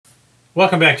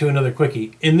Welcome back to another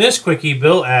quickie. In this quickie,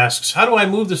 Bill asks, how do I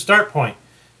move the start point?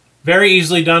 Very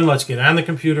easily done. Let's get on the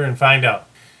computer and find out.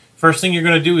 First thing you're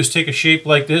going to do is take a shape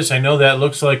like this. I know that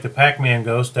looks like the Pac-Man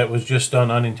ghost. That was just done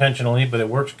unintentionally, but it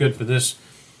works good for this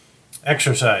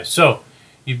exercise. So,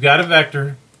 you've got a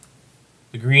vector.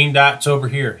 The green dot's over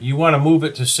here. You want to move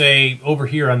it to, say, over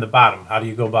here on the bottom. How do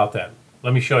you go about that?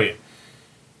 Let me show you.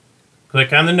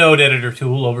 Click on the node editor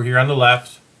tool over here on the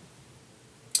left.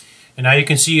 And now you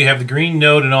can see you have the green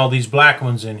node and all these black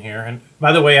ones in here. And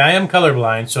by the way, I am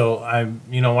colorblind, so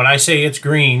when I say it's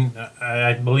green,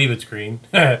 I believe it's green.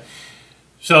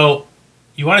 So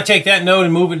you want to take that node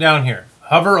and move it down here.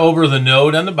 Hover over the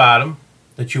node on the bottom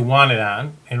that you want it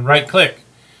on and right click.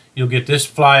 You'll get this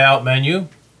fly out menu.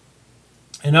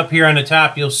 And up here on the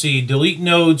top you'll see delete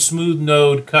node, smooth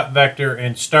node, cut vector,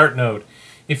 and start node.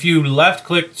 If you left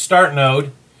click start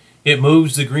node, it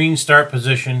moves the green start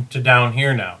position to down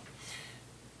here now.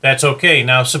 That's okay.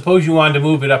 Now suppose you wanted to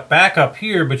move it back up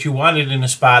here, but you wanted it in a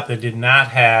spot that did not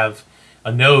have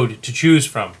a node to choose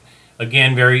from.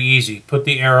 Again, very easy. Put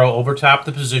the arrow over top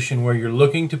the position where you're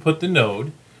looking to put the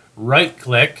node, right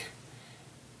click,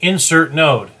 insert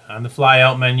node on the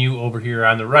flyout menu over here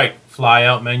on the right.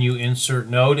 Flyout menu, insert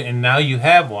node, and now you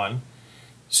have one.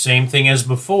 Same thing as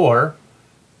before.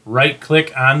 Right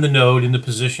click on the node in the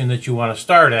position that you want to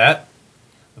start at.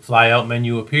 The flyout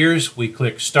menu appears, we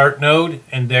click start node,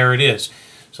 and there it is.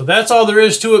 So that's all there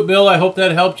is to it, Bill. I hope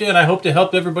that helped you, and I hope to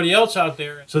help everybody else out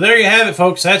there. So there you have it,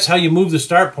 folks. That's how you move the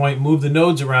start point, move the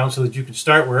nodes around so that you can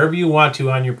start wherever you want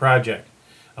to on your project.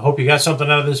 I hope you got something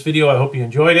out of this video. I hope you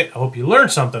enjoyed it. I hope you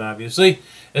learned something, obviously.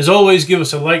 As always, give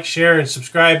us a like, share, and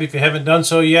subscribe if you haven't done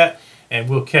so yet, and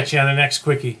we'll catch you on the next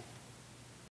quickie.